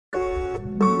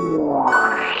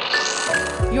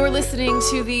You're listening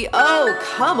to the Oh,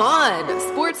 Come On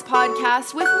Sports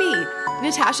Podcast with me,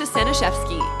 Natasha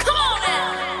Staniszewski. Come on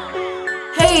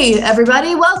now! Hey,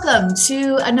 everybody. Welcome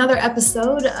to another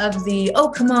episode of the Oh,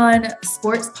 Come On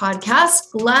Sports Podcast.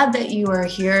 Glad that you are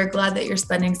here. Glad that you're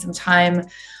spending some time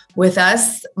with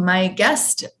us. My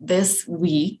guest this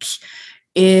week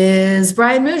is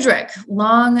Brian Mudryk,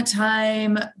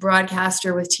 longtime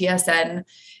broadcaster with TSN.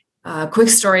 Quick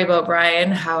story about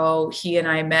Brian, how he and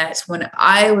I met when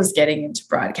I was getting into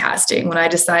broadcasting. When I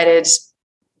decided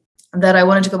that I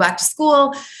wanted to go back to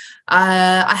school,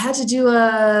 I had to do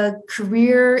a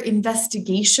career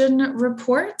investigation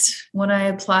report when I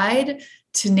applied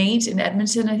to NAIT in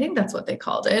Edmonton. I think that's what they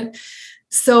called it.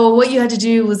 So what you had to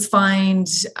do was find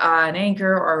an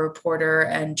anchor or a reporter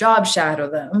and job shadow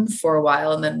them for a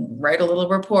while and then write a little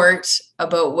report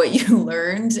about what you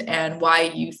learned and why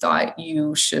you thought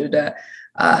you should,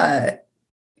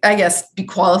 be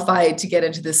qualified to get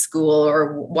into this school,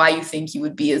 or why you think you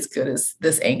would be as good as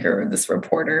this anchor or this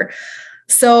reporter.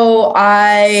 So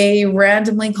I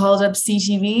randomly called up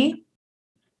CTV.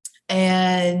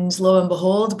 And lo and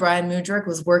behold, Brian Mudryk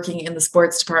was working in the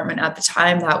sports department at the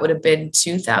time. That would have been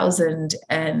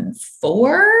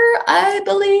 2004, I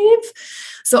believe.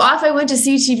 So off I went to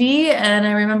CTV, and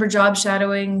I remember job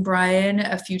shadowing Brian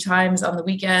a few times on the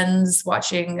weekends,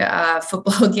 watching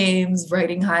football games,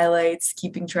 writing highlights,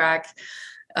 keeping track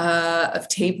of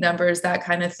tape numbers, that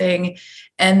kind of thing.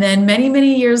 And then many,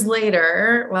 many years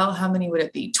later, well, how many would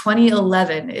it be?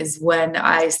 2011 is when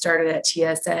I started at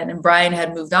TSN, and Brian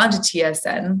had moved on to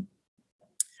TSN,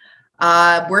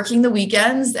 working the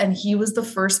weekends. And he was the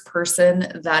first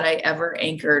person that I ever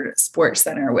anchored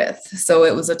SportsCenter with. So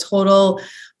it was a total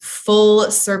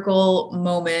full circle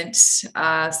moment.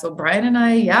 So Brian and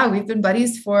I, we've been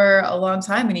buddies for a long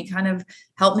time, and he kind of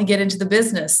helped me get into the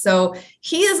business. So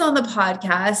he is on the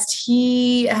podcast.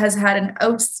 He has had an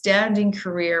outstanding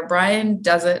career. Brian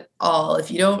does it all.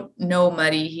 If you don't know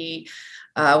Muddy, he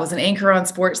was an anchor on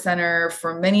SportsCenter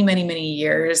for many, many, many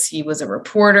years. He was a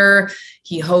reporter.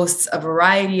 He hosts a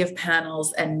variety of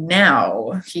panels, and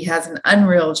now he has an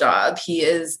unreal job. He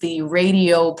is the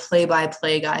radio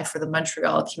play-by-play guy for the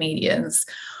Montreal Canadiens,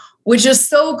 which is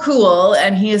so cool,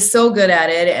 and he is so good at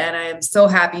it. And I am so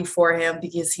happy for him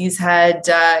because he's had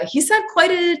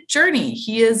quite a journey.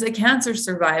 He is a cancer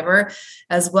survivor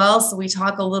as well, so we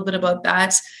talk a little bit about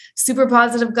that. Super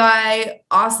positive guy,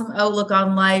 awesome outlook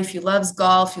on life. He loves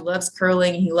golf, he loves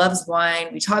curling, he loves wine.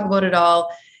 We talk about it all.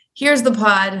 Here's the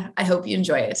pod. I hope you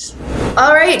enjoy it.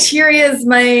 All right, here he is,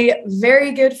 my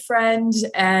very good friend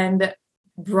and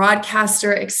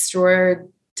broadcaster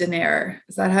extraordinaire.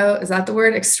 Is that the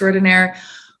word? Extraordinaire.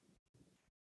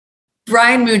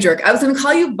 Brian Mudryk. I was going to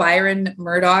call you Byron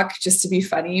Murdoch just to be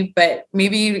funny, but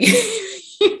maybe you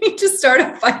need to start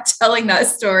off by telling that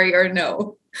story, or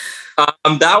no?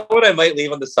 That one I might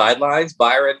leave on the sidelines.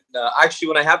 Byron, actually,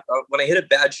 when I hit a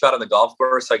bad shot on the golf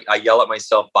course, I yell at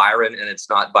myself, Byron, and it's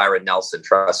not Byron Nelson.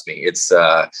 Trust me. It's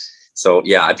so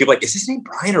yeah. And people are like, is his name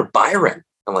Brian or Byron?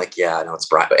 I'm like, yeah, no, it's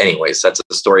Brian. But anyways, that's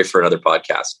a story for another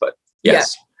podcast. But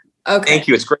yes, yeah. Okay. Thank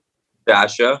you. It's great,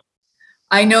 Dasha.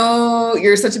 I know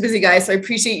you're such a busy guy, so I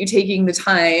appreciate you taking the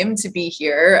time to be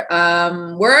here.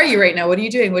 Where are you right now? What are you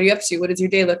doing? What are you up to? What does your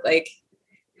day look like?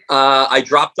 I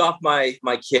dropped off my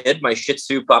kid, my Shih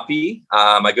Tzu puppy.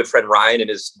 My good friend Ryan and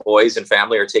his boys and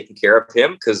family are taking care of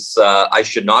him because I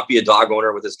should not be a dog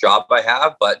owner with this job I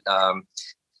have. But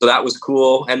so that was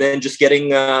cool. And then just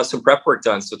getting some prep work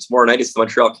done. So tomorrow night it's the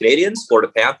Montreal Canadiens,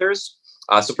 Florida Panthers.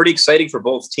 So pretty exciting for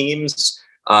both teams.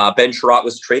 Ben Chiarot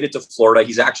was traded to Florida.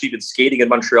 He's actually been skating in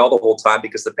Montreal the whole time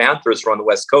because the Panthers are on the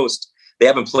West Coast. They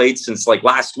haven't played since like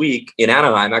last week in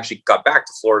Anaheim. Actually got back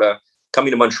to Florida,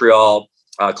 coming to Montreal.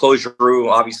 Claude Giroux,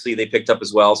 obviously, they picked up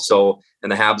as well. So,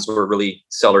 and the Habs were really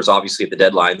sellers, obviously, at the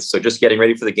deadline. So, just getting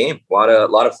ready for the game. A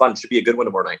lot of fun. Should be a good one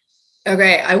tomorrow night.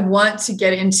 Okay, I want to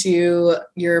get into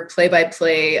your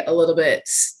play-by-play a little bit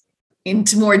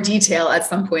into more detail at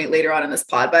some point later on in this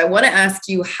pod. But I want to ask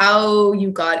you how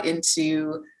you got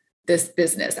into this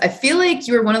business. I feel like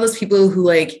you were one of those people who,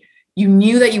 like, you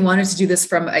knew that you wanted to do this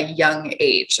from a young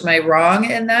age. Am I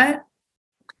wrong in that?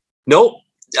 Nope.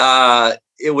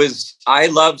 I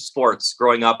loved sports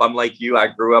growing up. I'm like you. I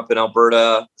grew up in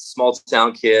Alberta, small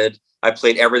town kid. I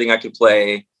played everything I could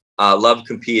play, loved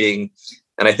competing.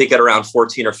 And I think at around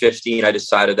 14 or 15, I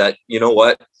decided that, you know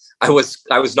what? I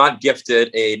was not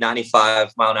gifted a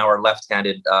 95 mile an hour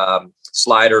left-handed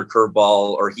slider,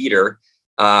 curveball, or heater.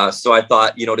 So I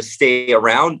thought, to stay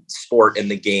around sport in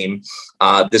the game,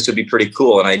 this would be pretty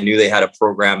cool. And I knew they had a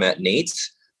program at NAIT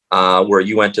where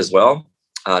you went as well.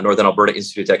 Northern Alberta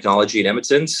Institute of Technology in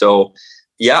Edmonton. So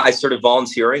yeah, I started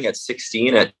volunteering at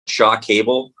 16 at Shaw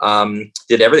Cable.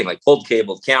 Did everything, like pulled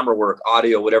cable, camera work,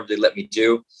 audio, whatever they let me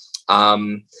do.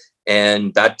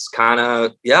 And that's kind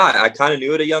of, I kind of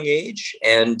knew at a young age.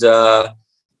 And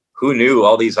who knew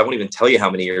all these, I won't even tell you how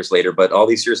many years later, but all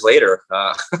these years later,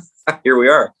 here we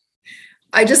are.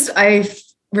 I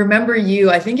remember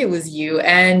I think it was you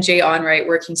and Jay Onrait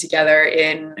working together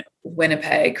in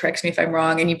Winnipeg, correct me if I'm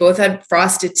wrong. And you both had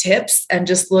frosted tips and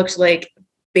just looked like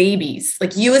babies,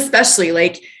 like you, especially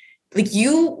like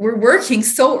you were working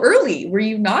so early. Were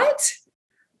you not?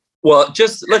 Well,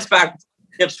 just let's back.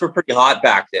 Tips were pretty hot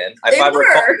back then. They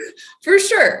were, for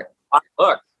sure.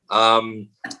 Look,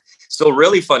 so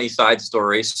really funny side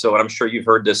story. So I'm sure you've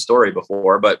heard this story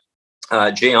before, but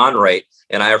Jay Onrait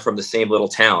and I are from the same little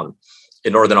town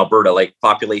in Northern Alberta, like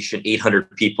population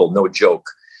 800 people, no joke.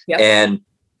 Yep. And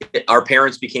our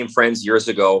parents became friends years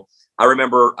ago. I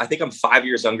remember, I think I'm 5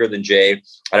 years younger than Jay.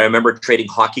 And I remember trading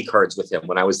hockey cards with him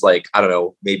when I was like, I don't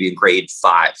know, maybe in grade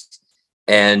 5.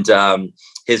 And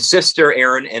his sister,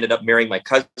 Erin, ended up marrying my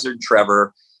cousin,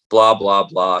 Trevor, blah, blah,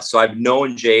 blah. So I've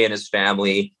known Jay and his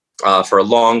family for a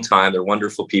long time. They're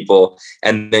wonderful people.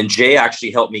 And then Jay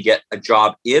actually helped me get a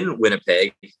job in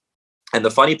Winnipeg. And the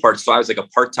funny part, so I was like a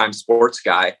part-time sports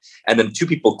guy. And then 2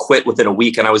 people quit within a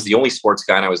week. And I was the only sports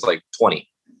guy. And I was like 20.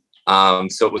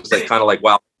 So it was like kind of like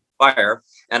wildfire.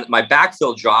 And my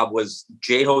backfill job was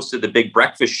Jay hosted the Big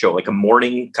Breakfast Show, like a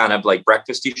morning kind of like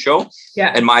breakfasty show.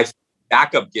 Yeah. And my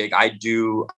backup gig, I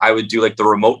would do like the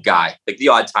remote guy, like the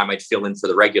odd time I'd fill in for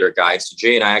the regular guy. So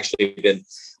Jay and I actually have been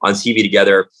on TV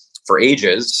together for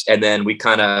ages. And then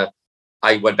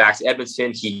I went back to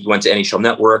Edmonton. He went to NHL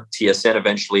Network, TSN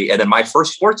eventually. And then my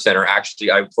first Sports Center,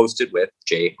 actually, I posted with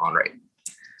Jay Onrait.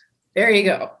 There you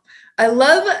go.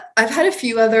 I've had a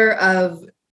few other of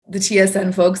the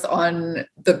TSN folks on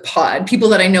the pod, people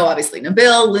that I know, obviously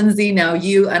Nabil, Lindsay, now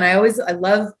you. And I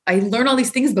learn all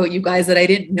these things about you guys that I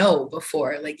didn't know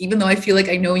before. Like, even though I feel like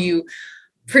I know you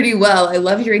pretty well, I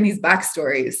love hearing these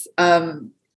backstories.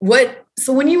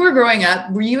 So when you were growing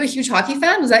up, were you a huge hockey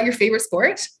fan? Was that your favorite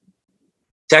sport?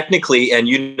 Technically, and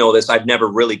you know this, I've never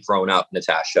really grown up,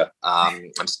 Natasha.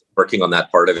 I'm still working on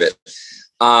that part of it.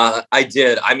 I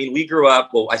did. I mean, we grew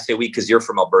up, well, I say we, because you're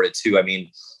from Alberta too. I mean,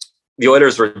 the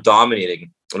Oilers were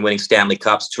dominating and winning Stanley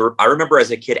Cups. I remember as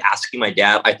a kid asking my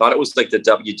dad, I thought it was like the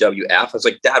WWF. I was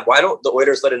like, Dad, why don't the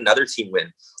Oilers let another team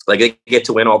win? Like, they get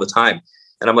to win all the time.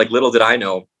 And I'm like, little did I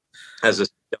know, as a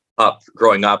pup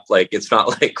growing up, like, it's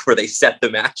not like where they set the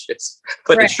matches,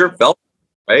 but right. It sure felt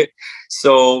right.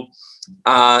 So,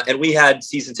 and we had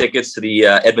season tickets to the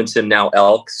Edmonton now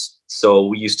Elks. So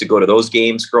we used to go to those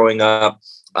games growing up.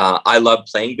 I loved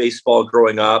playing baseball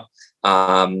growing up.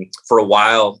 For a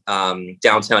while,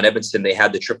 downtown Edmonton, they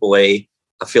had the AAA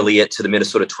affiliate to the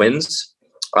Minnesota Twins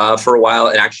for a while.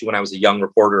 And actually, when I was a young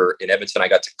reporter in Edmonton, I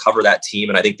got to cover that team.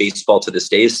 And I think baseball to this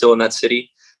day is still in that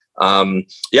city. I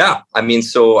mean,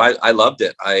 so I loved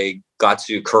it. I got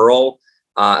to curl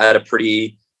at a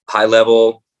pretty high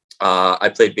level.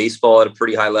 I played baseball at a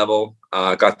pretty high level.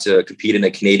 Got to compete in the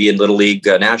Canadian Little League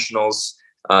Nationals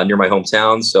near my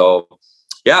hometown. So,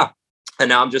 yeah. And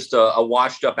now I'm just a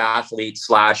washed up athlete /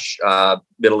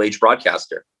 middle-aged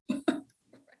broadcaster.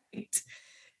 Right.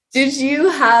 Did you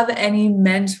have any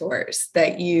mentors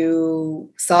that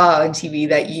you saw on TV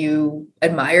that you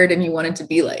admired and you wanted to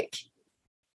be like?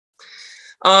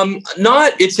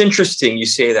 It's interesting you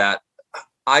say that.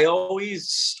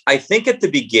 I think at the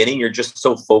beginning, you're just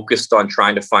so focused on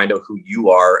trying to find out who you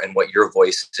are and what your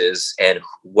voice is and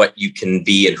what you can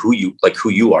be and who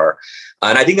you are.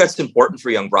 And I think that's important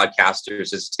for young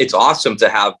broadcasters. It's awesome to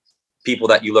have people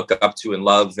that you look up to and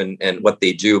love and what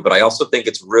they do. But I also think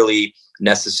it's really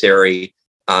necessary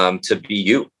to be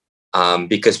you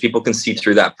because people can see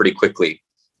through that pretty quickly.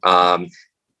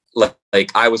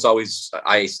 Like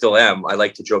I still am. I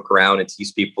like to joke around and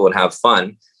tease people and have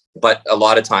fun. But a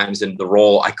lot of times in the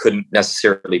role, I couldn't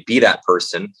necessarily be that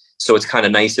person. So it's kind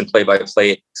of nice in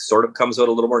play-by-play. It sort of comes out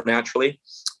a little more naturally.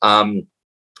 One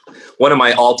of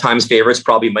my all-time favorites,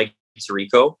 probably Mike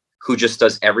Tirico, who just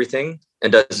does everything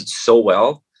and does it so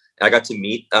well. I got to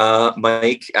meet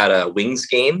Mike at a Wings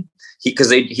game because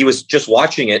he was just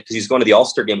watching it because he was going to the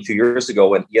All-Star game a few years ago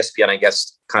when ESPN, I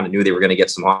guess, kind of knew they were going to get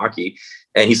some hockey.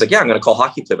 And he's like, yeah, I'm going to call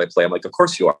hockey play-by-play. I'm like, of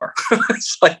course you are.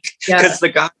 It's like, because the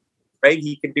guy, right?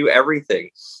 He can do everything.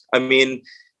 I mean,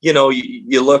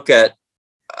 you look at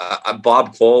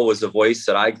Bob Cole was a voice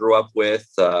that I grew up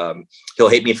with. He'll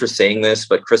hate me for saying this,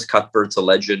 but Chris Cuthbert's a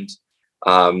legend.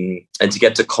 And to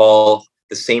get to call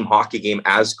the same hockey game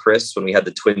as Chris when we had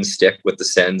the twin stick with the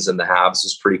Sens and the Habs. It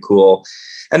was pretty cool.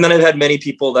 And then I've had many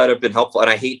people that have been helpful, and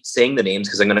I hate saying the names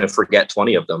because I'm going to forget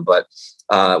 20 of them. But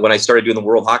when I started doing the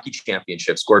World Hockey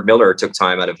Championships, Gord Miller took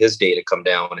time out of his day to come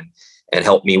down and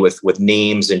help me with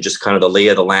names and just kind of the lay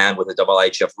of the land with the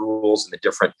IIHF rules and the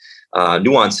different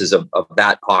nuances of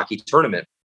that hockey tournament.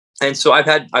 And so I've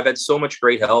had so much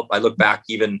great help. I look back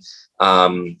even,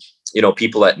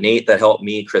 people at NAIT that helped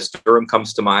me. Chris Durham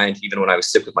comes to mind. Even when I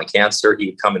was sick with my cancer, he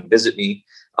would come and visit me,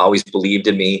 always believed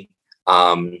in me.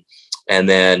 And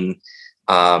then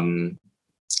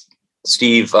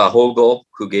Steve Hogel,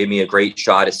 who gave me a great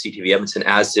shot at CTV Edmonton,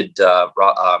 as did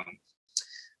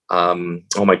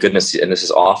oh my goodness, and this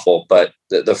is awful, but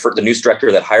the news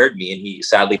director that hired me, and he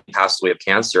sadly passed away of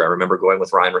cancer. I remember going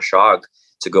with Ryan Rashog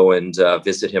to go and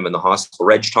visit him in the hospital.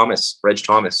 Reg Thomas.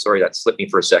 Sorry, that slipped me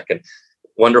for a second.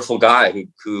 Wonderful guy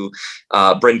who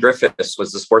Bryn Griffiths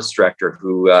was the sports director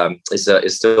who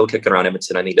is still kicking around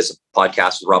Edmonton. I think does a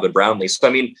podcast with Robin Brownlee. So,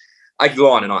 I mean, I could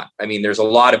go on and on. I mean, there's a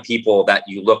lot of people that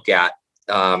you look at.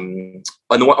 And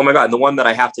the one that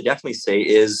I have to definitely say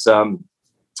is, so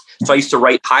I used to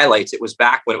write highlights. It was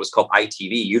back when it was called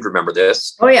ITV. You'd remember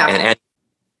this. Oh, yeah. And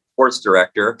sports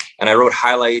director. And I wrote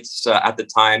highlights at the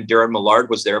time. Darren Millard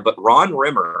was there, but Ron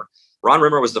Rimmer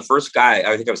was the first guy.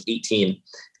 I think I was 18.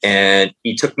 And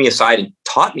he took me aside and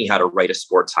taught me how to write a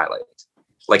sports highlight,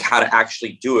 like how to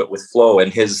actually do it with flow.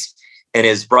 And his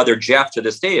brother, Jeff, to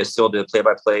this day is still the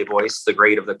play-by-play voice, the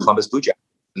great of the Columbus Blue Jackets.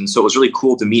 And so it was really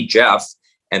cool to meet Jeff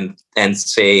and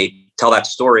tell that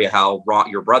story of how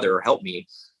your brother helped me,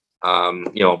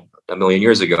 a million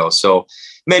years ago. So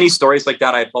many stories like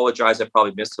that. I apologize. I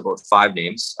probably missed about 5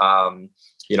 names. Mark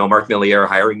Milliere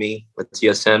hiring me with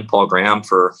TSN, Paul Graham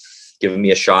for giving me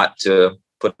a shot to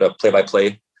put a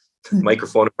play-by-play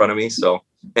microphone in front of me. So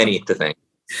many to thank.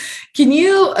 I'm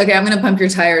going to pump your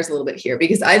tires a little bit here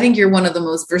because I think you're one of the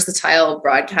most versatile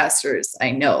broadcasters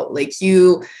I know. Like,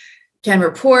 you can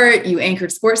report, you anchored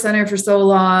SportsCenter for so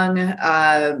long,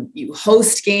 you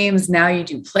host games, now you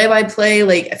do play-by-play.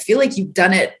 Like, I feel like you've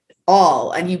done it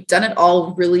all, and you've done it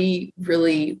all really,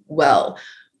 really well.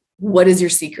 What is your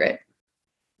secret?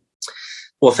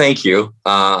 Well, thank you.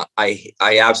 I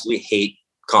absolutely hate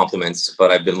compliments,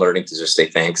 but I've been learning to just say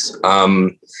thanks.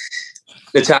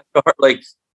 Natasha, like,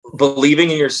 believing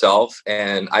in yourself,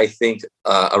 and I think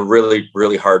a really,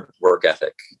 really hard work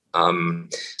ethic. I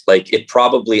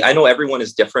know everyone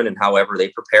is different in however they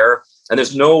prepare, and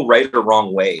there's no right or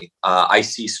wrong way.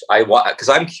 Because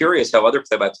I'm curious how other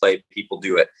play-by-play people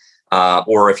do it,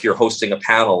 or if you're hosting a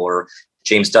panel, or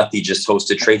James Duthie just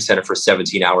hosted Trade Center for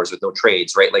 17 hours with no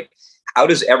trades, right? Like, how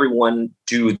does everyone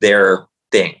do their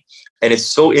thing? And it's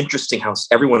so interesting how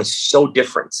everyone is so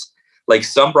different. Like,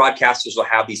 some broadcasters will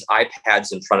have these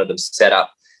iPads in front of them set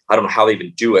up. I don't know how they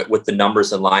even do it with the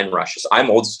numbers and line rushes. I'm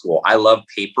old school. I love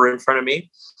paper in front of me,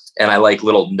 and I like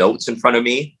little notes in front of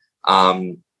me.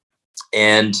 And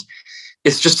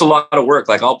it's just a lot of work.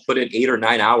 Like, I'll put in 8 or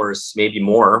 9 hours, maybe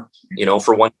more,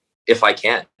 for one, if I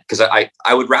can, because I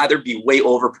would rather be way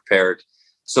over prepared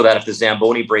so that if the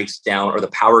Zamboni breaks down or the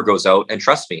power goes out, and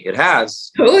trust me, it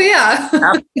has. Oh yeah.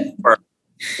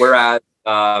 Whereas,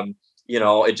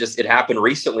 it happened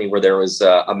recently where there was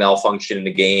a malfunction in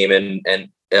the game and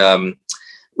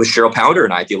with Cheryl Pounder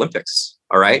and I at the Olympics.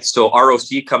 All right. So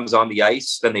ROC comes on the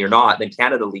ice, then they're not, then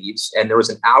Canada leaves. And there was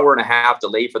an hour and a half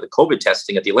delay for the COVID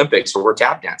testing at the Olympics where we're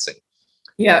tap dancing.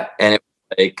 Yeah. And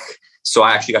so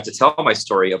I actually got to tell my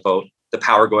story about the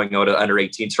power going out at under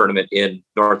 18 tournament in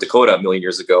North Dakota a million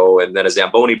years ago. And then a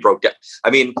Zamboni broke down. I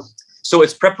mean, so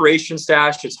it's preparation,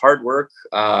 Stash. It's hard work,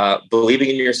 believing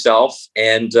in yourself,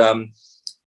 and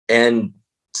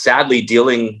sadly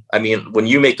when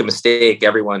you make a mistake,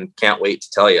 everyone can't wait to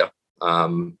tell you.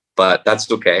 But that's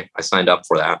okay. I signed up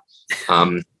for that.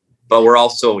 But we're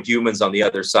also humans on the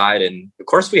other side. And of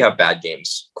course we have bad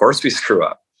games. Of course we screw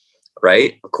up,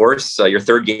 right? Of course, your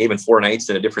third game in 4 nights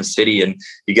in a different city, and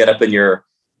you get up in your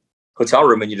hotel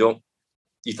room and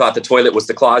you thought the toilet was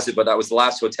the closet, but that was the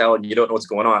last hotel, and you don't know what's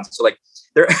going on. So it's like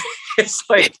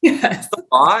yes. It's a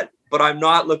lot, but I'm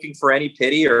not looking for any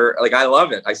pity or I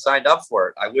love it. I signed up for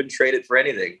it. I wouldn't trade it for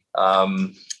anything.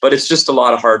 But it's just a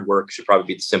lot of hard work should probably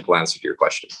be the simple answer to your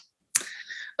question.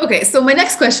 Okay. So my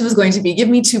next question was going to be, give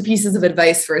me 2 pieces of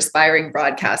advice for aspiring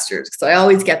broadcasters. So I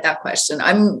always get that question.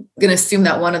 I'm going to assume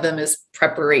that one of them is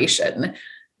preparation,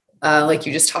 like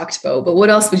you just talked about. But what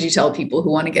else would you tell people who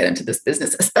want to get into this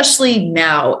business, especially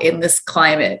now in this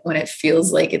climate when it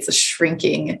feels like it's a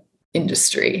shrinking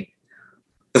industry?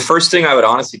 The first thing I would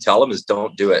honestly tell them is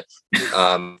don't do it.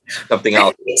 Something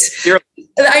else.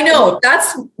 I know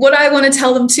that's what I want to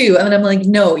tell them too. And I'm like,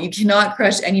 no, you cannot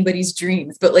crush anybody's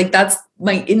dreams. But like, that's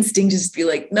my instinct, is to be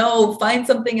like, no, find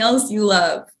something else you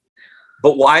love.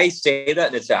 But why I say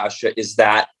that, Natasha, is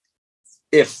that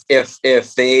if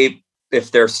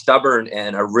they're stubborn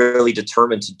and are really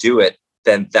determined to do it,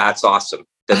 then that's awesome.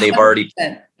 Then they've 100%. Already,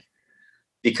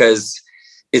 because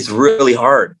it's really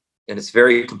hard and it's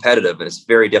very competitive and it's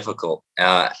very difficult.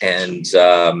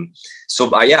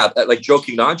 So yeah, like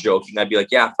joking, not joking, I'd be like,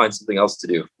 yeah, find something else to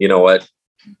do. You know what?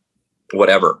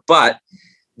 Whatever. But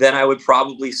then I would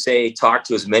probably say, talk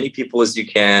to as many people as you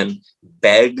can,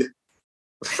 beg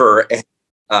for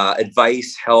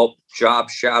advice, help, job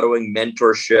shadowing,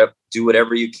 mentorship, do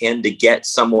whatever you can to get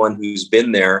someone who's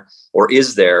been there or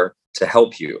is there to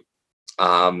help you.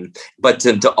 But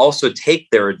to also take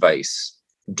their advice.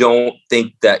 Don't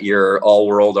think that you're all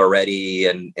world already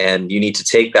and you need to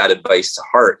take that advice to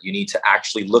heart. You need to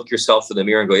actually look yourself in the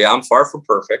mirror and go, yeah, I'm far from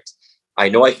perfect. I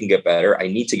know I can get better. I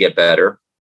need to get better.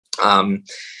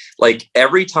 Like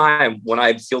every time when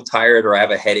I feel tired or I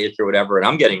have a headache or whatever, and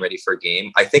I'm getting ready for a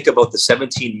game, I think about the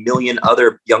 17 million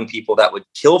other young people that would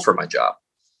kill for my job,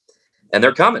 and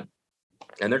they're coming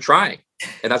and they're trying,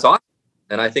 and that's awesome.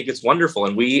 And I think it's wonderful.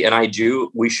 And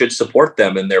we should support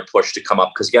them in their push to come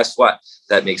up, because guess what?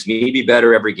 That makes me be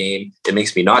better every game. It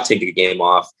makes me not take a game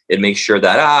off. It makes sure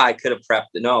that, I could have prepped.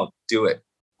 No, do it.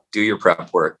 Do your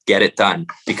prep work, get it done.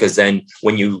 Because then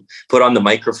when you put on the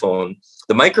microphone,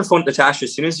 Natasha,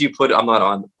 as soon as you put, I'm not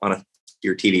on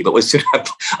your TV, but as soon as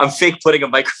I'm fake putting a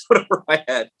microphone over my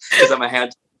head because I'm a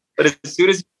hand. But as soon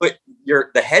as you put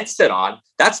the headset on,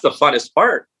 that's the funnest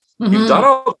part. Mm-hmm. You've done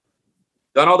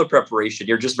all the preparation.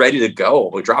 You're just ready to go.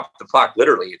 We drop the puck,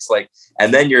 literally. It's like,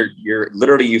 and then you're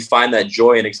literally, you find that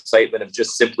joy and excitement of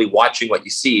just simply watching what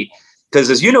you see. Because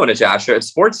as you know, Natasha, at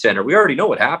SportsCenter, we already know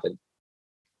what happened.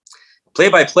 Play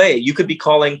by play, you could be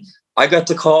calling. I got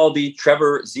to call the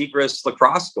Trevor Zegras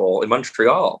lacrosse goal in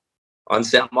Montreal on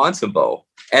Saint Montembeau,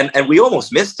 and we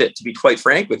almost missed it, to be quite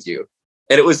frank with you.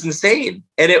 And it was insane.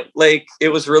 And it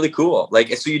was really cool.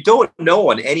 Like, so you don't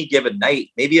know on any given night,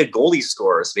 maybe a goalie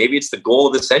scores, maybe it's the goal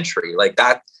of the century, like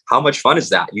that. How much fun is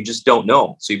that? You just don't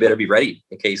know. So you better be ready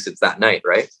in case it's that night.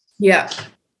 Right. Yeah.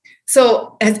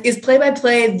 So is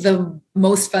play-by-play the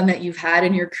most fun that you've had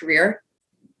in your career?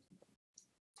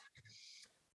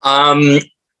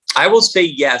 I will say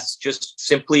yes, just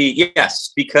simply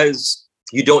yes, because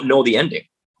you don't know the ending.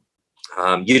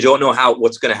 You don't know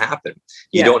what's going to happen.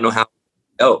 You don't know how.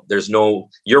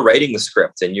 You're writing the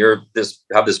script and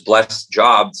have this blessed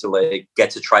job to like get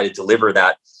to try to deliver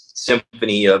that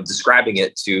symphony of describing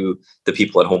it to the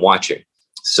people at home watching.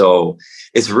 So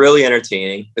it's really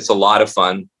entertaining. It's a lot of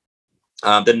fun.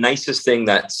 The nicest thing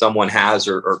that someone has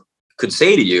or could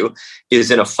say to you is,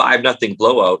 in a 5-0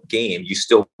 blowout game, you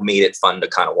still made it fun to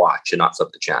kind of watch and not flip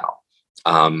the channel.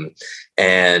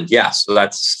 And yeah, so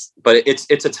but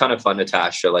it's a ton of fun,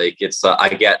 Natasha. Like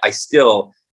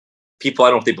people, I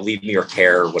don't know if they believe me or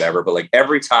care or whatever, but like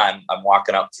every time I'm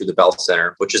walking up through the Bell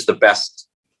Center, which is the best,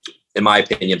 in my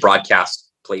opinion,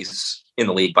 broadcast place in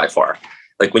the league by far.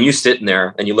 Like when you sit in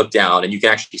there and you look down and you can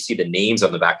actually see the names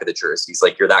on the back of the jerseys,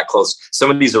 like you're that close.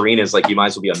 Some of these arenas, like you might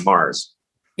as well be on Mars.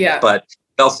 Yeah. But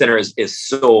Bell Center is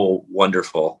so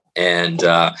wonderful. And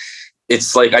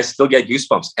it's like, I still get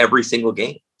goosebumps every single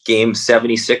game. Game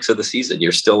 76 of the season.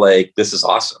 You're still like, this is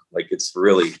awesome. Like it's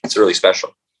really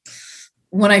special.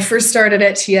 When I first started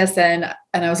at TSN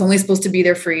and I was only supposed to be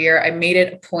there for a year, I made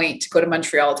it a point to go to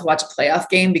Montreal to watch a playoff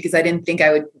game because I didn't think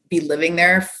I would be living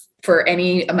there for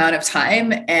any amount of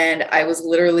time. And I was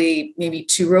literally maybe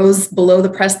 2 rows below the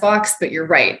press box, but you're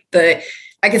right.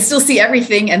 I could still see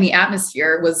everything, and the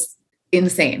atmosphere was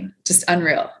insane, just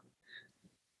unreal.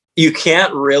 You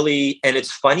can't really, and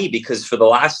it's funny because for the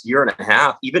last year and a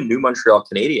half, even new Montreal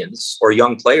Canadiens or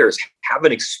young players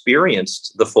haven't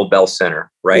experienced the full Bell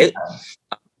Center, right? Yeah.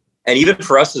 And even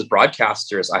for us as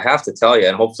broadcasters, I have to tell you,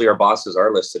 and hopefully our bosses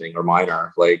are listening, or mine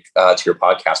are, like to your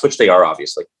podcast, which they are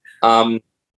obviously.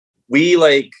 We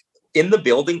like in the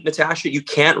building, Natasha, you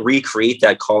can't recreate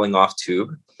that calling off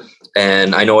tube.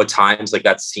 And I know at times like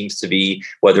that seems to be,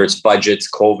 whether it's budgets,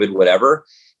 COVID, whatever,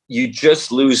 you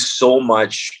just lose so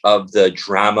much of the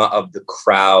drama of the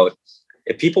crowd.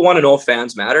 If people want to know if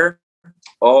fans matter,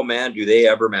 oh man, do they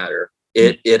ever matter?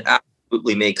 It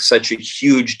absolutely makes such a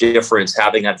huge difference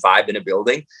having that vibe in a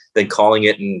building than calling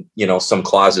it in, some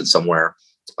closet somewhere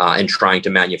and trying to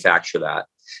manufacture that.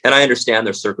 And I understand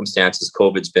their circumstances.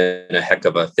 COVID's been a heck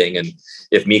of a thing. And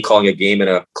if me calling a game in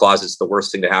a closet is the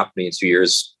worst thing to happen to me in 2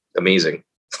 years, amazing.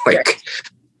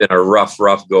 Been a rough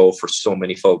go for so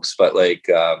many folks. But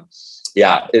I'm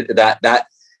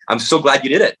so glad you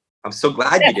did it. I'm so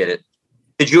glad you did it.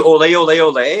 Did you ole,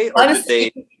 or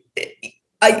honestly, did they?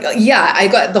 I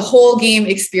got the whole game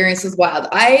experience was wild.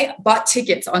 I bought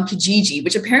tickets on Kijiji,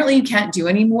 which apparently you can't do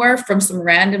anymore, from some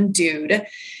random dude.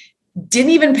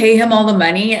 Didn't even pay him all the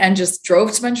money and just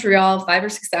drove to Montreal 5 or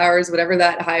 6 hours, whatever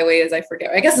that highway is. I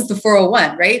forget. I guess it's the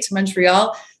 401, right? To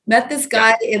Montreal. Met this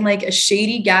guy in like a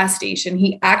shady gas station.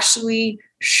 He actually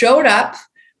showed up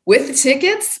with the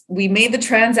tickets. We made the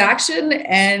transaction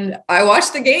and I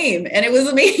watched the game and it was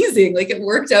amazing. Like, it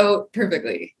worked out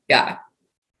perfectly. Yeah.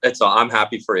 That's all. I'm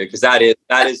happy for you, because that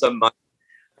is a money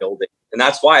building. And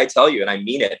that's why I tell you, and I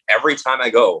mean it, every time I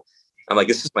go, I'm like,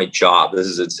 this is my job. This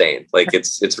is insane. Like,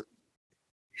 it's.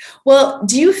 Well,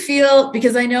 do you feel,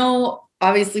 because I know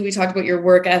obviously we talked about your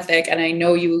work ethic and I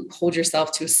know you hold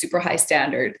yourself to a super high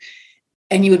standard,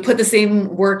 and you would put the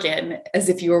same work in as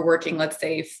if you were working, let's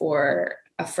say, for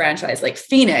a franchise like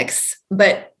Phoenix,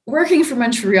 but working for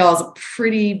Montreal is a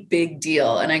pretty big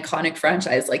deal, an iconic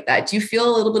franchise like that. Do you feel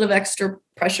a little bit of extra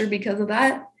pressure because of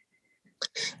that?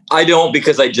 I don't,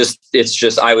 because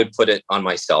I would put it on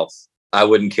myself. I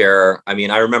wouldn't care. I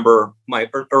mean, I remember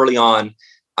early on,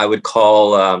 I would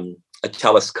call a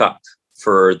TELUS Cup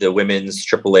for the women's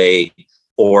AAA,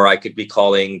 or I could be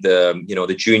calling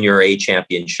the junior A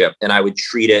championship, and I would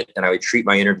treat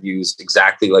my interviews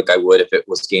exactly like I would if it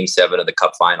was Game 7 of the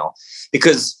Cup final,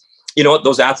 because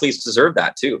those athletes deserve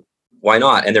that too. Why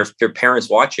not? And their parents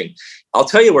watching. I'll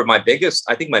tell you where my biggest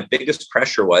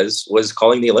pressure was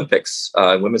calling the Olympics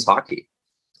in women's hockey,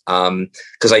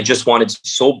 because I just wanted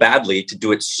so badly to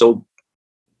do it so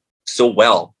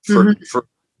well for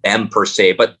them per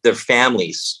se, but their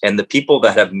families and the people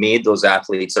that have made those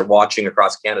athletes that are watching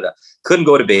across Canada couldn't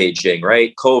go to Beijing,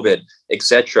 right? COVID,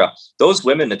 etc. Those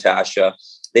women, Natasha,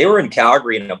 they were in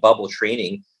Calgary in a bubble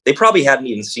training. They probably hadn't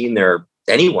even seen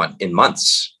anyone in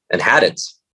months and hadn't.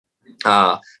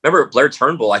 Remember Blair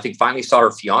Turnbull, I think, finally saw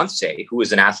her fiance, who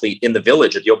was an athlete, in the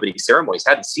Village at the opening ceremonies.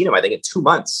 Hadn't seen him, I think, in 2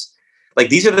 months. Like,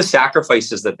 these are the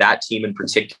sacrifices that team in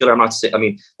particular, I'm not saying, I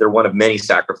mean, they're one of many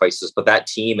sacrifices, but that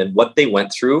team and what they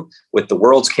went through with the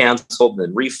Worlds canceled and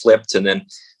then reflipped. And then,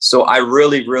 so I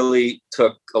really, really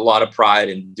took a lot of pride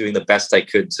in doing the best I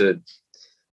could to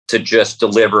just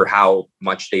deliver how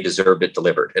much they deserved it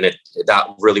delivered. And that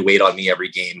really weighed on me every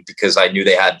game, because I knew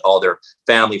they had all their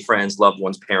family, friends, loved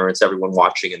ones, parents, everyone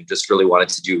watching, and just really wanted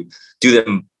to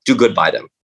do good by them.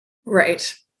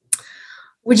 Right.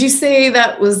 Would you say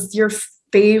that was your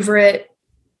favorite?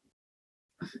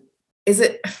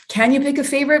 Can you pick a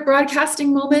favorite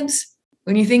broadcasting moment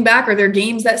when you think back? Are there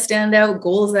games that stand out,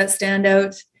 goals that stand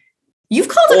out? You've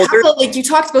called a couple, like you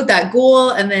talked about that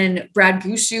goal, and then Brad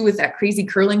Gushue with that crazy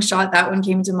curling shot. That one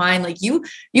came to mind. Like, you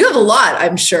have a lot,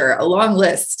 I'm sure, a long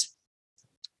list.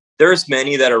 There's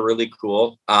many that are really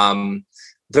cool.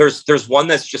 There's one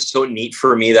that's just so neat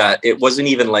for me that it wasn't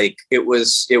even like it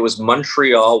was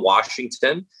Montreal,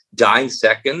 Washington, dying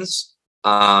seconds,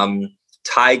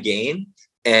 tie game,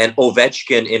 and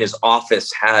Ovechkin in his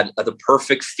office had the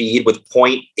perfect feed with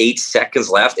 0.8 seconds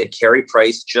left, and Carey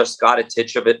Price just got a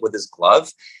titch of it with his glove,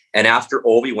 and after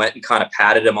Ovi went and kind of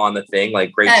patted him on the thing,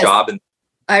 like, great job. And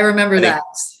I remember that.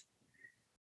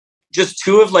 Just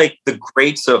two of like the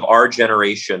greats of our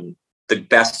generation, the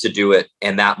best to do it.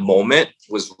 And that moment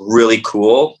was really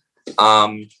cool.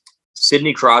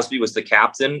 Sidney Crosby was the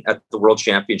captain at the World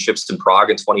Championships in Prague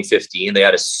in 2015. They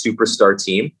had a superstar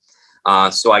team.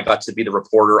 So I got to be the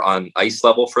reporter on ice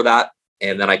level for that.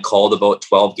 And then I called about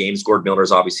 12 games. Gord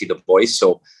Miller's obviously the voice.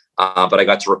 So, but I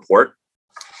got to report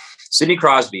Sidney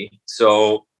Crosby.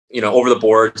 So, over the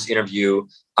boards interview,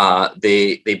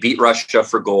 they beat Russia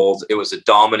for gold. It was a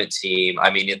dominant team. I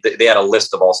mean, they had a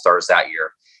list of all-stars that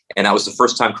year. And that was the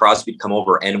first time Crosby'd come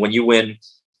over. And when you win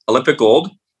Olympic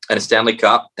gold and a Stanley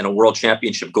Cup and a World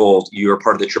Championship gold, you're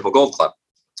part of the Triple Gold Club.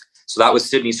 So that was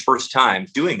Sidney's first time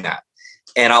doing that.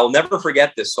 And I'll never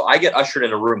forget this. So I get ushered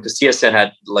in a room because TSN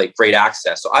had like great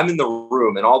access. So I'm in the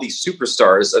room and all these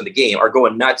superstars of the game are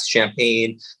going nuts,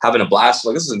 champagne, having a blast.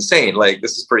 Like, this is insane. Like,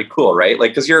 this is pretty cool, right?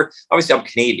 Like, because I'm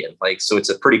Canadian. Like, so it's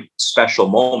a pretty special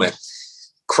moment.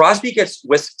 Crosby gets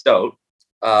whisked out.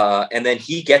 And then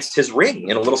he gets his ring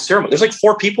in a little ceremony. There's like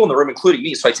 4 people in the room, including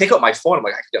me. So I take out my phone. I'm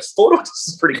like, I can get a photo. This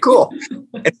is pretty cool.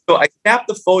 And so I snapped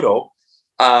the photo.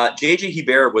 JJ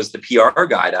Hebert was the PR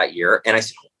guy that year. And I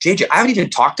said, JJ, I haven't even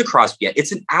talked to Crosby yet.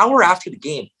 It's an hour after the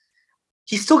game.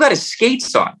 He's still got his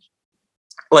skates on.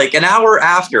 Like an hour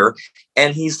after.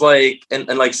 And he's like, and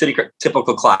like City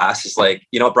typical class is like,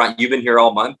 Brian, you've been here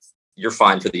all month. You're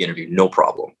fine for the interview. No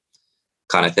problem.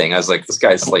 Kind of thing. I was like, this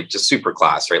guy's like just super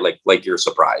class, right? Like you're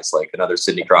surprised, like another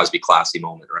Sidney Crosby classy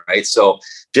moment, right? So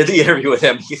did the interview with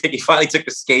him. He finally took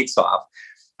the skates off.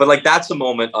 but like that's a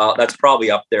moment that's probably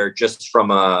up there just from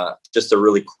just a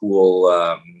really cool.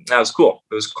 That was cool.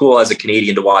 It was cool as a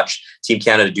Canadian to watch Team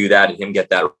Canada do that and him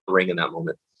get that ring in that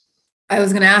moment. I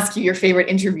was going to ask you your favorite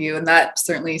interview, and that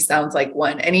certainly sounds like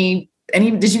one. Have you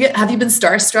been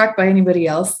starstruck by anybody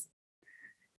else?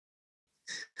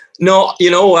 No, you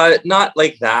know what? Not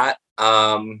like that.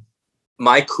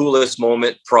 My coolest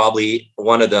moment, probably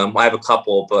one of them. I have a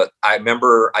couple, but I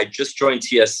remember I just joined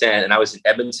TSN and I was in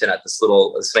Edmonton at this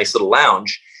nice little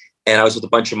lounge, and I was with a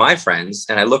bunch of my friends,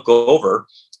 and I look over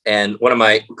and one of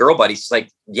my girl buddies is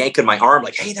like yanking my arm,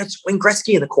 like, "Hey, that's Wayne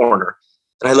Gretzky in the corner."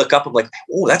 And I look up, I'm like,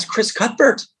 "Oh, that's Chris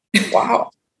Cuthbert."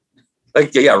 Wow.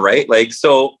 Like, yeah, right. Like,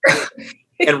 so,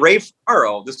 and Ray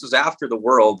Ferraro, this was after the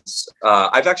Worlds.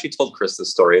 I've actually told Chris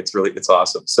this story. It's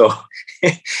awesome. So,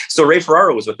 so Ray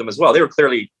Ferraro was with them as well. They were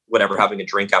clearly having a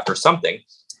drink after something.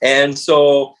 And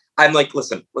so I'm like,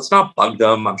 listen, let's not bug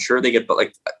them. I'm sure they but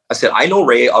like I said, I know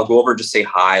Ray, I'll go over and just say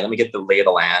hi. Let me get the lay of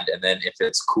the land. And then if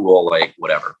it's cool, like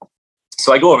whatever.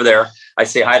 So I go over there, I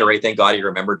say hi to Ray. Thank God he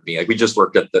remembered me. Like we just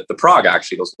worked at the Prague,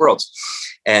 actually, those Worlds.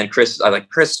 And Chris, I'm like,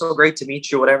 "Chris, so great to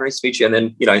meet you, whatever, nice to meet you." And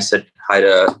then, I said hi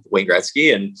to Wayne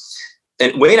Gretzky, and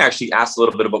Wayne actually asked a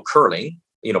little bit about curling,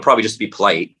 probably just to be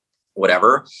polite,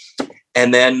 whatever.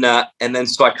 And then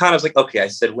so I kind of was like, okay, I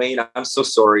said, "Wayne, I'm so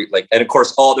sorry." Like, and of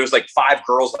course, there's like 5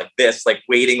 girls like this, like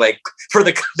waiting, like for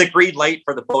the green light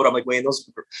for the photo. I'm like, "Wayne, those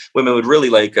women would really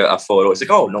like a photo." It's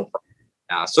like, "Oh, no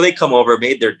problem." So they come over,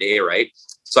 made their day, right?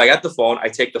 So I got the phone, I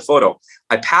take the photo.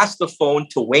 I pass the phone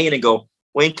to Wayne and go,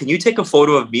 "Wayne, can you take a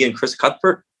photo of me and Chris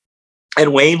Cuthbert?"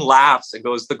 And Wayne laughs and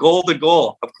goes, "The golden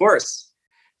goal, of course."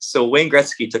 So Wayne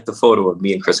Gretzky took the photo of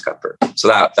me and Chris Cuthbert. So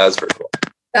that was very cool.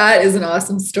 That is an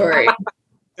awesome story.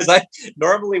 Because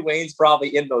normally Wayne's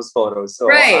probably in those photos. So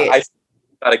right. I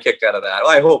got a kick out of that.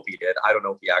 Well, I hope he did. I don't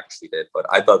know if he actually did, but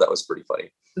I thought that was pretty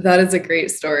funny. That is a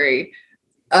great story.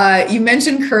 You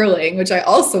mentioned curling, which I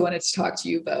also wanted to talk to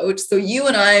you about. So you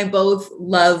and I both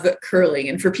love curling.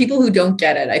 And for people who don't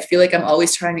get it, I feel like I'm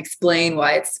always trying to explain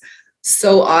why it's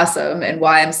so awesome and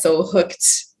why I'm so hooked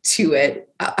to it.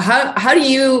 How do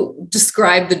you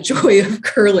describe the joy of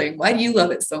curling? Why do you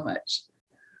love it so much?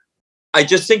 I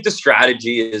just think the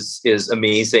strategy is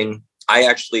amazing. I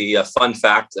actually, a fun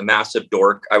fact, a massive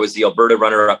dork. I was the Alberta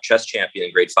runner-up chess champion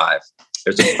in grade 5.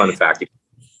 There's a fun fact.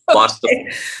 Okay.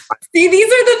 See,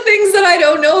 these are the things that I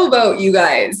don't know about, you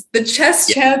guys. The chess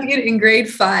champion in grade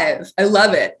 5. I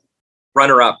love it.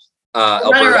 Runner-up.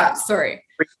 Runner-up, sorry.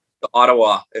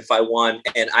 Ottawa, if I won.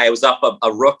 And I was up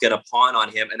a rook and a pawn on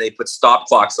him, and they put stop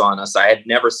clocks on us. I had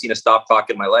never seen a stop clock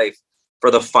in my life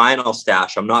for the final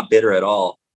stash. I'm not bitter at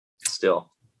all. Still.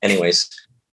 Anyways.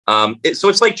 So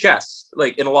it's like chess,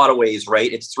 like in a lot of ways,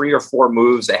 right? It's 3 or 4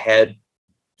 moves ahead.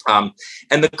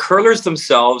 And the curlers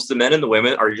themselves, the men and the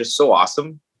women, are just so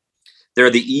awesome.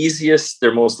 They're the easiest,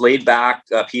 they're most laid back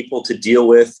people to deal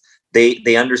with.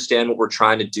 They understand what we're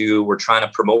trying to do. We're trying to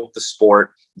promote the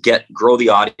sport, grow the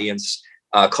audience.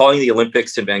 Calling the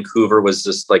Olympics in Vancouver was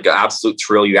just like an absolute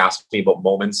thrill. You asked me about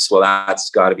moments. Well,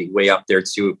 that's got to be way up there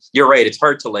too. You're right. It's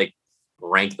hard to like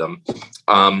rank them.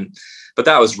 But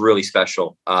that was really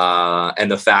special. And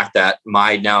the fact that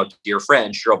my now dear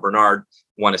friend, Cheryl Bernard,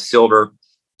 won a silver.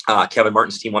 Kevin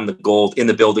Martin's team won the gold in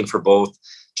the building for both.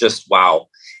 Just wow.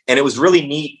 And it was really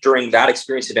neat during that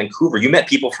experience in Vancouver. You met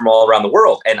people from all around the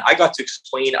world. And I got to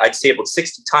explain, I'd say about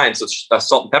 60 times, with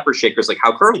salt and pepper shakers, like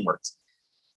how curling works.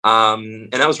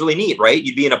 And that was really neat, right?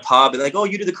 You'd be in a pub and like, "Oh,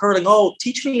 you do the curling. Oh,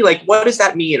 teach me, like, what does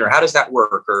that mean? Or how does that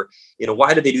work? Or,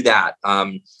 why do they do that?"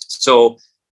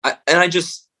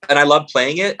 I loved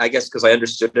playing it, I guess, because I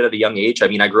understood it at a young age. I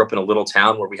mean, I grew up in a little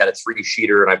town where we had a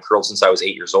 3-sheeter and I've curled since I was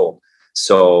 8 years old.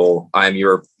 So I'm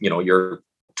your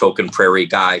token prairie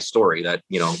guy story that,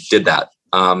 did that.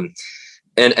 And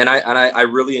I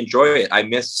really enjoy it. I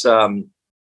miss, I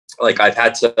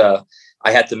had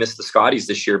to miss the Scotties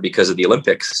this year because of the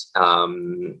Olympics.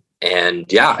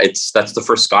 And yeah, that's the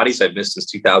first Scotties I've missed since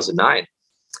 2009.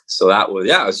 So it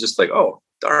was just like, oh,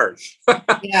 darn.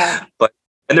 Yeah.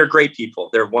 And they're great people.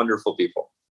 They're wonderful people.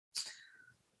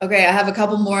 Okay, I have a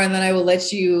couple more and then I will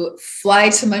let you fly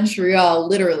to Montreal,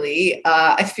 literally.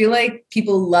 I feel like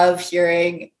people love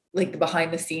hearing like the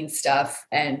behind the scenes stuff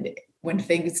and when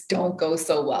things don't go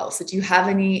so well. So do you have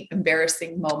any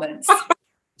embarrassing moments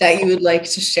that you would like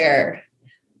to share?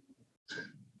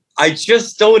 I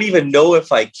just don't even know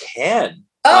if I can.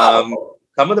 Some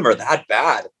of them are that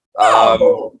bad.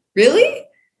 Really?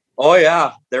 Oh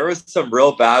yeah, there was some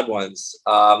real bad ones.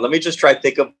 Let me just try to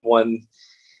think of one.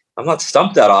 I'm not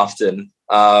stumped that often.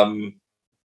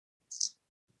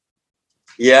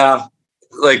 Yeah,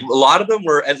 like a lot of them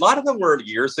were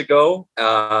years ago.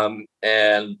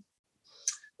 And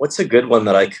what's a good one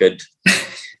that I could,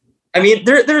 I mean,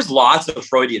 there's lots of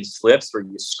Freudian slips where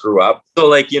you screw up. So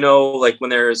like, like when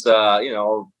there's,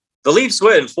 the Leafs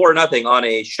win 4-0 on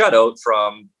a shutout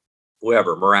from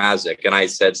whoever, Mrazek. And I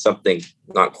said something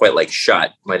not quite like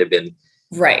shut, might've been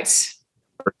right.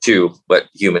 Or two, but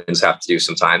humans have to do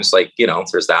sometimes. Like,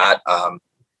 there's that.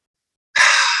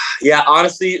 Yeah,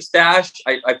 honestly, Stash,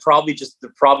 I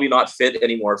they're probably not fit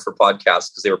anymore for podcasts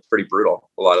because they were pretty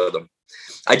brutal, a lot of them.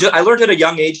 I learned at a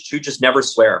young age to just never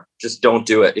swear. Just don't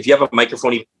do it. If you have a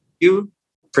microphone, you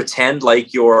pretend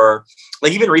like you're,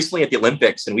 like even recently at the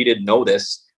Olympics, and we didn't know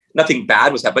this, nothing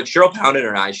bad was happening. But Cheryl Poundin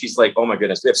and I, she's like, oh my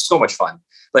goodness, we have so much fun.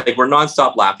 Like we're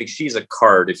nonstop laughing. She's a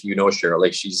card, if you know Cheryl,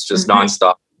 like she's just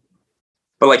nonstop.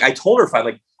 But like I told her, fine,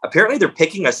 like apparently they're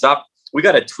picking us up. We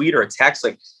got a tweet or a text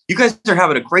like, you guys are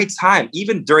having a great time,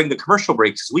 even during the commercial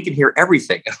breaks. We can hear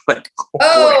everything. Like,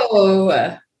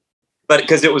 oh. But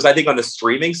because it was, I think, on the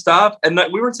streaming stuff, and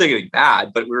we weren't saying anything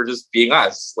bad, but we were just being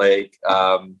us. Like,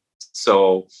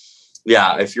 so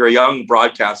yeah, if you're a young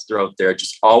broadcaster out there,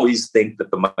 just always think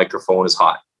that the microphone is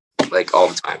hot, like all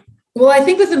the time. Well, I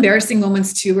think with embarrassing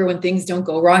moments too, where when things don't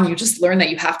go wrong, you just learn that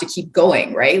you have to keep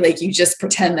going, right? Like you just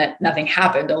pretend that nothing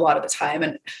happened a lot of the time.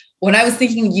 And when I was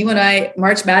thinking, you and I,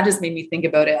 March Madness made me think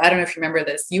about it. I don't know if you remember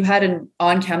this. You had an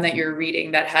on-cam that you're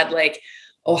reading that had like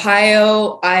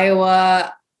Ohio,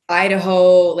 Iowa,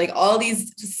 Idaho, like all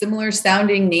these similar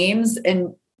sounding names.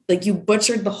 And like you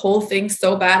butchered the whole thing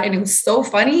so bad. And it was so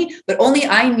funny, but only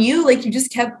I knew, like you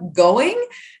just kept going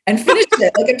and finished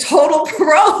it like a total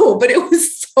pro. But it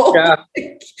was so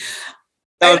like,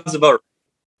 that was about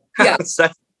yeah. That's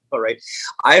all right.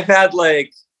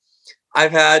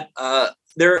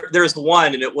 There's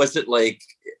one, and it wasn't like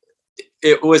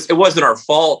it wasn't our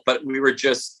fault, but we were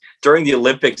just during the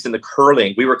Olympics in the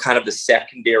curling, we were kind of the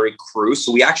secondary crew.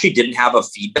 So we actually didn't have a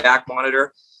feedback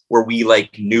monitor where we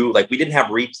like knew, like we didn't have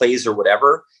replays or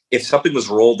whatever. If something was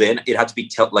rolled in, it had to be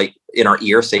like in our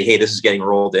ear, say, hey, this is getting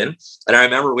rolled in. And I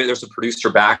remember there was a producer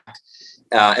back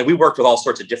and we worked with all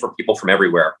sorts of different people from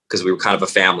everywhere because we were kind of a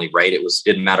family, right?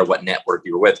 Didn't matter what network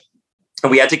you were with.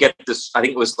 And we had to get this, I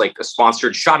think it was like a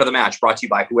sponsored shot of the match brought to you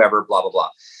by whoever, blah, blah, blah.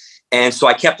 And so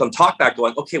I kept on talkback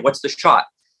going, okay, what's the shot?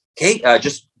 Okay,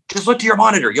 just look to your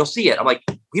monitor. You'll see it. I'm like,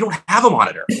 we don't have a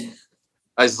monitor.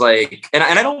 I was like, and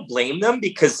I don't blame them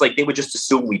because like they would just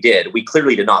assume we did. We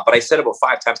clearly did not. But I said about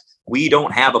 5 times, we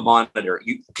don't have a monitor.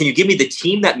 Can you give me the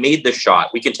team that made the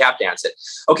shot? We can tap dance it.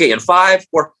 Okay, in 5,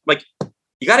 4, I'm like,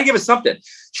 you got to give us something.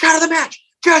 Shot of the match.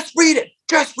 Just read it.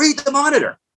 Just read the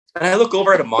monitor. And I look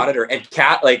over at a monitor and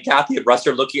Kathy and Russ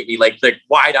are looking at me like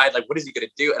wide-eyed, like, what is he going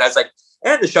to do? And I was like,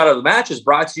 and the shot of the match is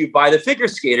brought to you by the figure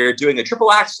skater doing a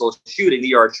triple axel, shooting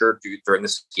the archer during the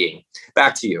skiing.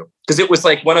 Back to you. Because it was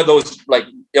like one of those like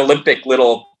Olympic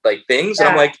little like things. Yeah.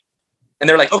 And I'm like, and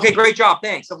they're like, okay, great job.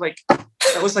 Thanks. I'm like,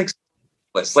 that was like,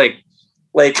 I was like,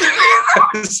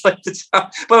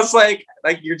 but it's like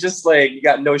you're just like, you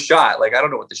got no shot. Like, I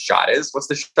don't know what the shot is. What's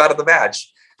the shot of the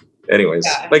match? Anyways,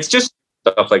 like it's just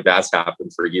stuff like that's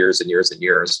happened for years and years and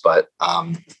years. But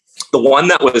the one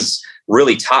that was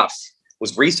really tough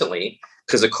was recently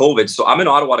because of COVID. So I'm in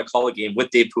Ottawa to call a game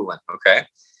with Dave Poulin. Okay.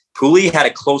 Pooley had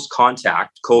a close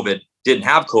contact. COVID didn't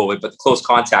have COVID, but the close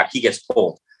contact, he gets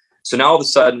pulled. So now all of a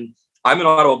sudden I'm in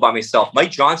Ottawa by myself. Mike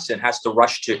Johnson has to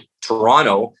rush to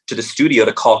Toronto to the studio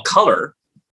to call color.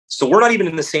 So we're not even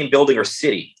in the same building or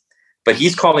city, but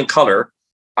he's calling color.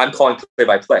 I'm calling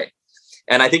play-by-play.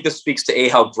 And I think this speaks to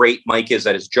how great Mike is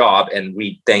at his job. And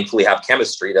we thankfully have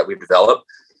chemistry that we've developed.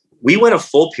 We went a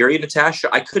full period, Natasha.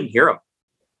 I couldn't hear him.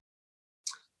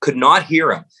 Could not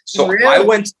hear him. So really?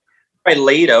 I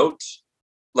laid out,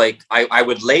 like I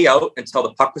would lay out until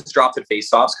the puck was dropped at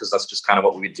faceoffs because that's just kind of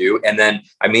what we would do. And then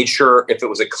I made sure if it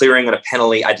was a clearing and a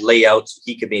penalty, I'd lay out so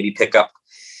he could maybe pick up.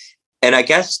 And I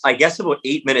guess about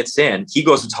 8 minutes in, he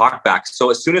goes to talk back.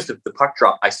 So as soon as the puck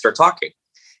dropped, I start talking.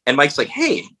 And Mike's like,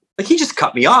 hey, like he just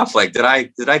cut me off. Like, did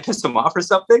I piss him off or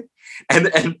something? And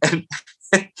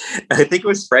I think it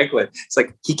was Franklin. It's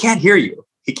like, he can't hear you.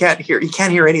 He can't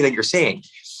hear anything you're saying.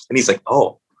 And he's like,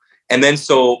 oh. And then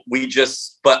so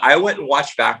but I went and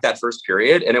watched back that first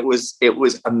period and it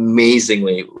was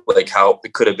amazingly like how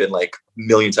it could have been like a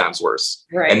million times worse.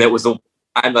 Right. And it was the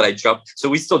time that I jumped. So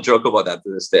we still joke about that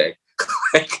to this day.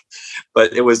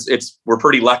 But we're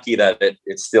pretty lucky that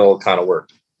it still kind of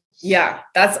worked. Yeah.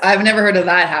 I've never heard of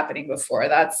that happening before.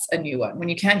 That's a new one. When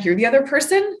you can't hear the other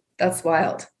person, that's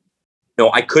wild. No,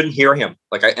 I couldn't hear him.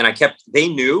 They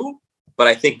knew, but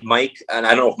I think Mike, and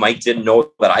I don't know if Mike didn't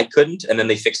know that I couldn't, and then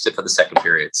they fixed it for the second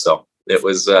period. So it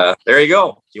was, there you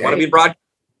go. You want to be broadcast?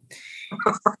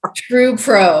 True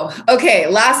pro. Okay,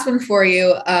 last one for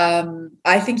you.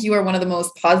 I think you are one of the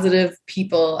most positive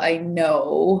people I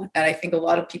know, and I think a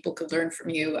lot of people could learn from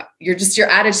you. Your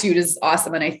attitude is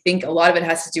awesome, and I think a lot of it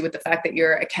has to do with the fact that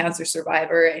you're a cancer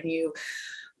survivor and you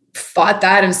fought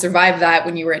that and survived that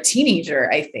when you were a teenager,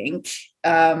 I think.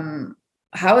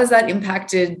 How has that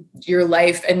impacted your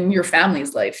life and your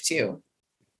family's life too?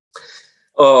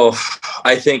 Oh,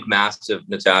 I think massive,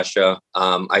 Natasha.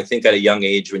 I think at a young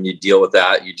age, when you deal with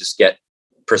that, you just get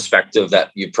perspective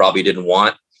that you probably didn't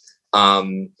want.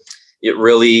 You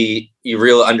really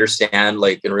understand,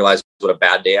 like, and realize what a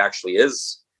bad day actually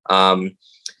is.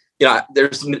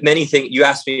 There's many things. You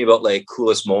asked me about like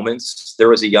coolest moments. There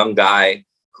was a young guy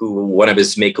who, one of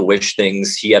his Make-A-Wish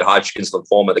things, he had Hodgkin's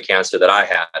lymphoma, the cancer that I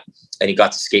had, and he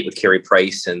got to skate with Carey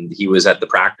Price, and he was at the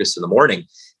practice in the morning.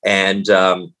 And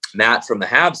Matt from the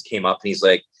Habs came up and he's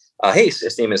like, hey,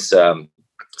 his name is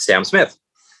Sam Smith.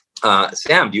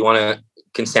 Sam,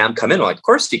 can Sam come in? I'm like, of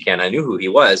course he can. I knew who he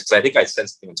was because I think I sent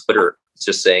something on Twitter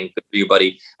just saying, good for you,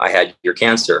 buddy, I had your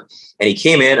cancer. And he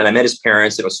came in and I met his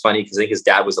parents. And it was funny because I think his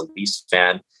dad was a Leafs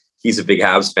fan. He's a big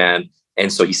Habs fan.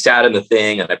 And so he sat in the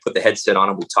thing and I put the headset on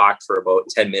him. We talked for about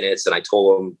 10 minutes and I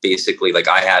told him basically like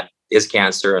I had his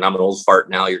cancer and I'm an old fart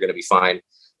now. You're going to be fine.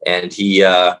 And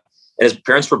and his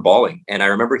parents were bawling. And I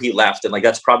remember he left. And like,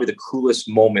 that's probably the coolest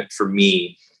moment for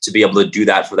me to be able to do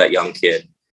that for that young kid.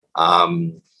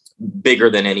 Bigger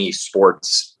than any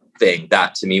sports thing.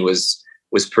 That to me was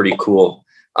pretty cool.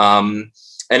 And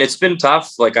it's been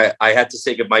tough. Like I had to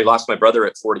say goodbye. I lost my brother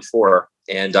at 44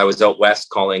 and I was out West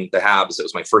calling the Habs. It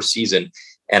was my first season.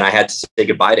 And I had to say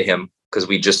goodbye to him because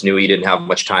we just knew he didn't have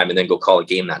much time and then go call a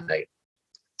game that night.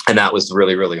 And that was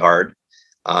really, really hard.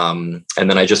 And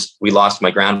then we lost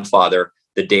my grandfather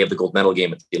the day of the gold medal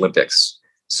game at the Olympics.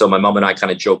 So my mom and I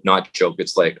kind of not joke.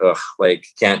 It's like,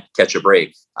 can't catch a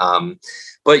break.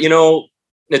 But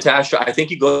Natasha, I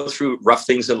think you go through rough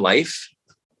things in life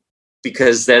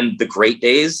because then the great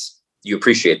days, you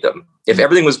appreciate them. If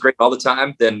everything was great all the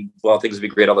time, then, things would be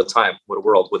great all the time. What a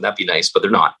world. Wouldn't that be nice? But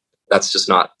they're not. That's just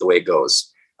not the way it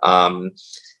goes.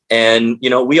 And,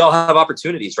 we all have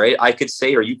opportunities, right? I could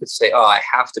say, or you could say, oh, I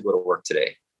have to go to work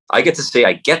today. I get to say,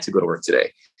 I get to go to work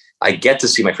today. I get to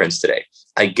see my friends today.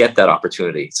 I get that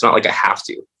opportunity. It's not like I have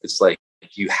to. It's like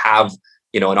you have,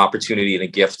 an opportunity and a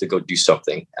gift to go do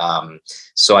something.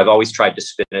 So I've always tried to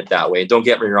spin it that way. And don't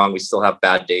get me wrong, we still have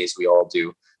bad days. We all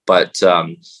do. But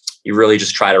you really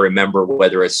just try to remember,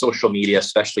 whether it's social media,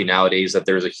 especially nowadays, that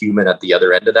there's a human at the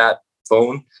other end of that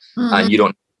phone. And you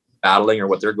don't battling or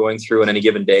what they're going through on any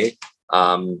given day.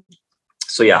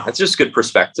 So yeah, it's just good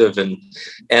perspective.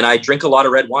 And I drink a lot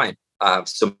of red wine.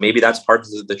 So maybe that's part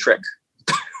of the trick.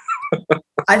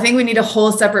 I think we need a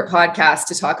whole separate podcast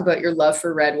to talk about your love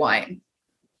for red wine.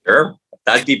 Sure.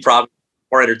 That'd be probably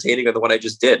more entertaining than the one I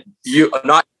just did.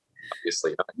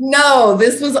 Obviously. No,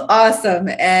 this was awesome.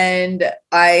 And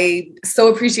I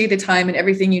so appreciate the time, and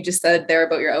everything you just said there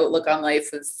about your outlook on life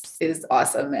is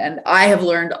awesome. And I have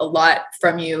learned a lot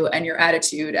from you and your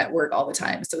attitude at work all the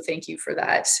time. So thank you for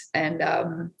that. And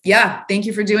thank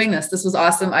you for doing this. This was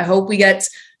awesome. I hope we get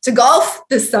to golf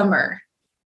this summer.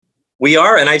 We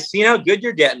are. And I've seen how good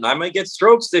you're getting. I might get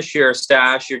strokes this year,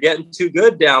 Stash. You're getting too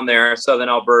good down there, Southern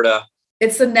Alberta.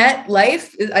 It's a net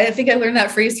life. I think I learned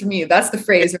that phrase from you. That's the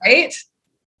phrase, right?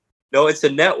 No, it's a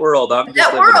net world.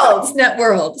 Net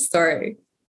world. Sorry.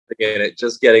 Forget it.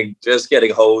 Just getting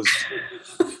hosed.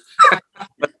 I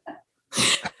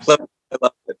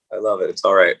love it. It's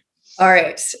all right. All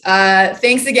right.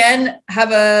 Thanks again.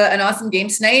 Have an awesome game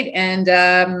tonight. And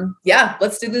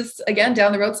let's do this again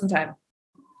down the road sometime.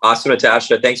 Awesome,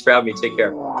 Natasha. Thanks for having me. Take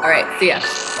care. All right. See ya.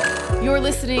 You're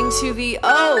listening to the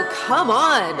Oh, Come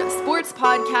On Sports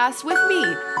Podcast with me,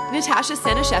 Natasha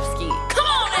Staniszewski. Come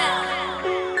on now.